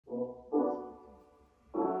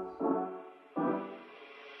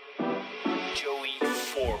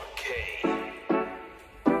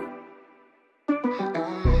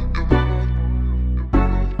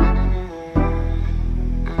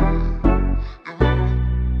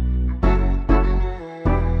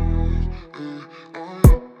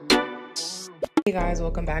guys,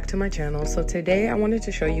 welcome back to my channel. So today I wanted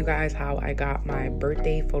to show you guys how I got my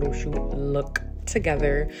birthday photo shoot look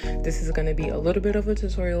together. This is going to be a little bit of a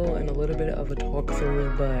tutorial and a little bit of a talk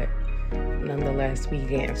through, but nonetheless we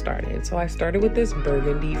getting started. So I started with this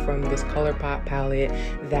burgundy from this Colourpop palette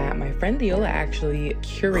that my friend Diola actually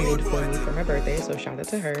curated for me for my birthday, so shout out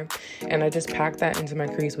to her. And I just packed that into my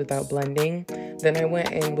crease without blending. Then I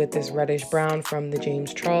went in with this reddish brown from the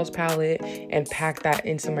Charles palette and packed that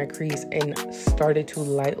into my crease and started to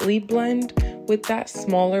lightly blend with that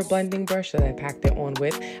smaller blending brush that I packed it on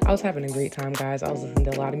with. I was having a great time, guys. I was listening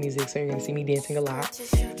to a lot of music, so you're gonna see me dancing a lot,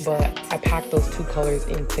 but I packed those two colors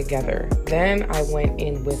in together. Then I went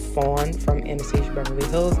in with Fawn from Anastasia Beverly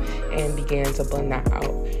Hills and began to blend that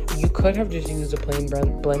out. You could have just used a plain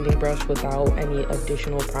blending brush without any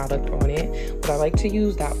additional product on it, but I like to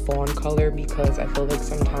use that Fawn color because I feel like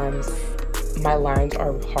sometimes my lines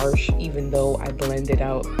are harsh even though I blend it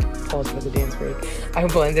out. Pause for the dance break. I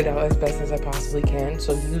blend it out as best as I possibly can,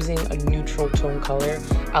 so using a neutral tone color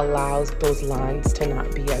allows those lines to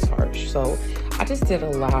not be as harsh. So I just did a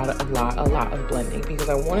lot of blending because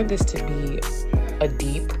I wanted this to be a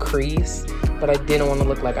deep crease, but I didn't want to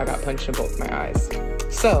look like I got punched in both my eyes.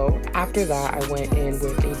 So after that, I went in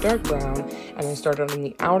with a dark brown and I started on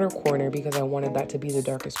the outer corner because I wanted that to be the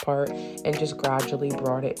darkest part, and just gradually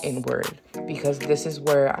brought it inward because this is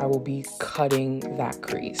where I will be cutting that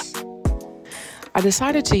crease. I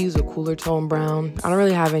decided to use a cooler tone brown. I don't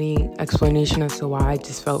really have any explanation as to why, it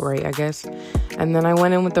just felt right, I guess. And then I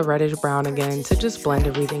went in with the reddish brown again to just blend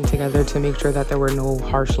everything together to make sure that there were no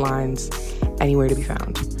harsh lines anywhere to be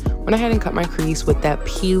found. Went ahead and cut my crease with that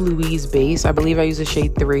P. Louise base. I believe I used a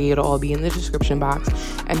shade 3. It'll all be in the description box.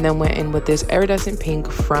 And then went in with this iridescent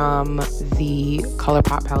pink from the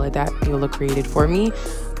Colourpop palette that Yola created for me.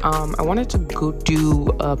 I wanted to go do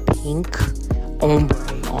a pink ombre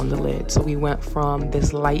on the lid. So we went from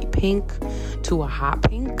this light pink to a hot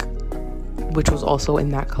pink, which was also in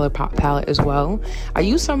that Colourpop palette as well. I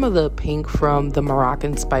used some of the pink from the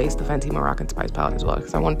Moroccan Spice, the Fenty Moroccan Spice palette as well,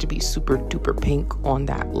 because I wanted to be super duper pink on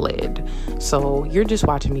that lid. So you're just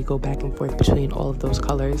watching me go back and forth between all of those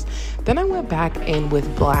colors. Then I went back in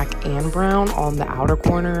with black and brown on the outer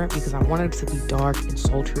corner because I wanted it to be dark and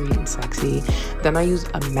sultry and sexy. Then I used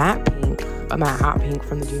a matte hot pink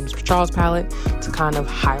from the Charles palette to kind of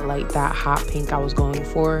highlight that hot pink I was going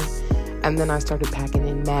for. And then I started packing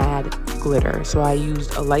in mad glitter. So I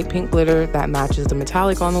used a light pink glitter that matches the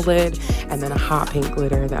metallic on the lid, and then a hot pink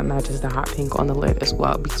glitter that matches the hot pink on the lid as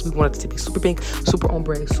well, because we wanted it to be super pink, super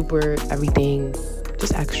ombre, super everything,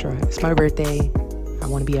 just extra. It's my birthday. I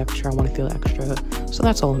want to be extra. I want to feel extra. So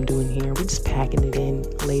that's all I'm doing here. We're just packing it in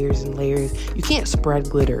layers and layers. You can't spread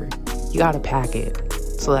glitter. You got to pack it.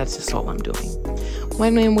 So that's just all I'm doing.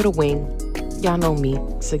 Went in with a wing. Y'all know me.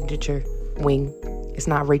 Signature wing. It's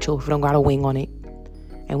not Rachel if it don't got a wing on it.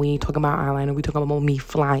 And we ain't talking about eyeliner. We talking about me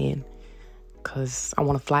flying, because I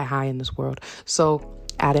want to fly high in this world. So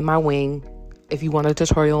added my wing. If you want a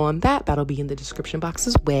tutorial on that, that'll be in the description box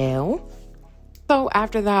as well. So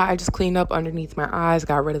after that, I just cleaned up underneath my eyes,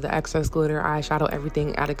 got rid of the excess glitter, eyeshadow,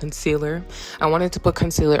 everything, added concealer. I wanted to put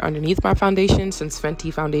concealer underneath my foundation since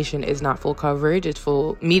Fenty foundation is not full coverage, it's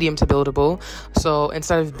full medium to buildable. So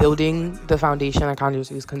instead of building the foundation, I kind of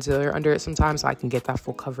just use concealer under it sometimes so I can get that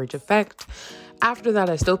full coverage effect. After that,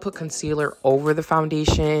 I still put concealer over the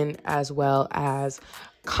foundation as well as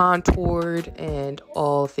contoured and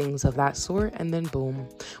all things of that sort. And then boom,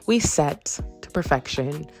 we set to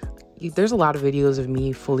perfection. There's a lot of videos of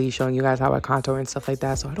me fully showing you guys how I contour and stuff like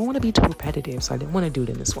that, so I don't want to be too repetitive, so I didn't want to do it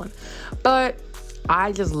in this one. But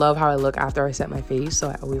I just love how I look after I set my face, so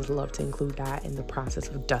I always love to include that in the process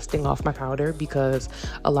of dusting off my powder, because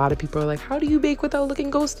a lot of people are like, how do you bake without looking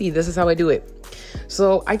ghosty? This is how I do it.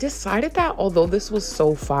 So I decided that although this was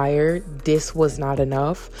so fire, this was not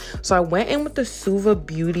enough. So I went in with the Suva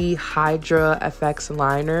Beauty Hydra FX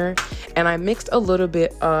liner, and I mixed a little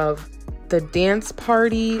bit of the Dance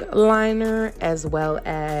Party liner as well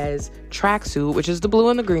as Tracksuit, which is the blue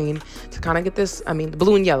and the green, to kind of get this, the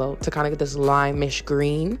blue and yellow, to kind of get this lime-ish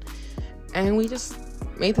green. And we just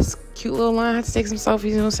made this cute little line. I had to take some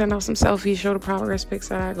selfies, send out some selfies, show the progress pics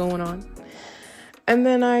that I had going on. And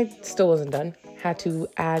then I still wasn't done. Had to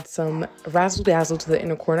add some razzle dazzle to the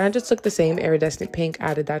inner corner. I just took the same iridescent pink,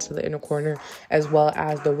 added that to the inner corner, as well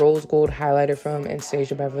as the rose gold highlighter from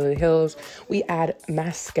Anastasia Beverly Hills. We add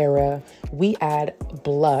mascara. We add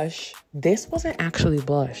blush. This wasn't actually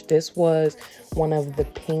blush. This was one of the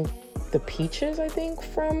peaches, I think,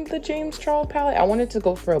 from the Charles palette. I wanted to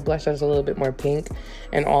go for a blush that's a little bit more pink,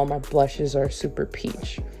 and all my blushes are super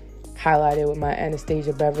peach. Highlighted with my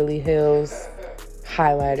Anastasia Beverly Hills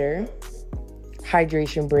highlighter.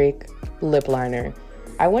 hydration break lip liner.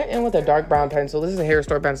 I went in with a dark brown pencil. This is a hair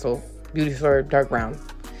store pencil, beauty store, dark brown.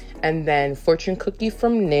 And then Fortune Cookie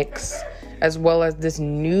from NYX, as well as this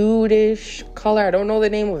nudish color. I don't know the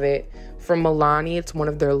name of it, from Milani. It's one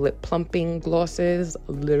of their lip plumping glosses.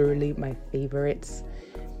 Literally my favorites.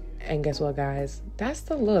 And guess what, guys? That's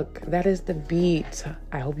the look. That is the beat.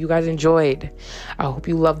 I hope you guys enjoyed. I hope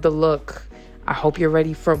you love the look. I hope you're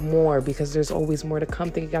ready for more, because there's always more to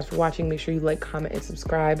come. Thank you guys for watching. Make sure you like, comment, and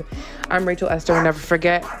subscribe. I'm Rachel Esther. Never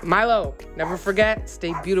forget, Milo, never forget,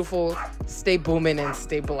 stay beautiful, stay booming, and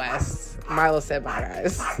stay blessed. Milo said bye,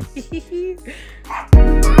 guys.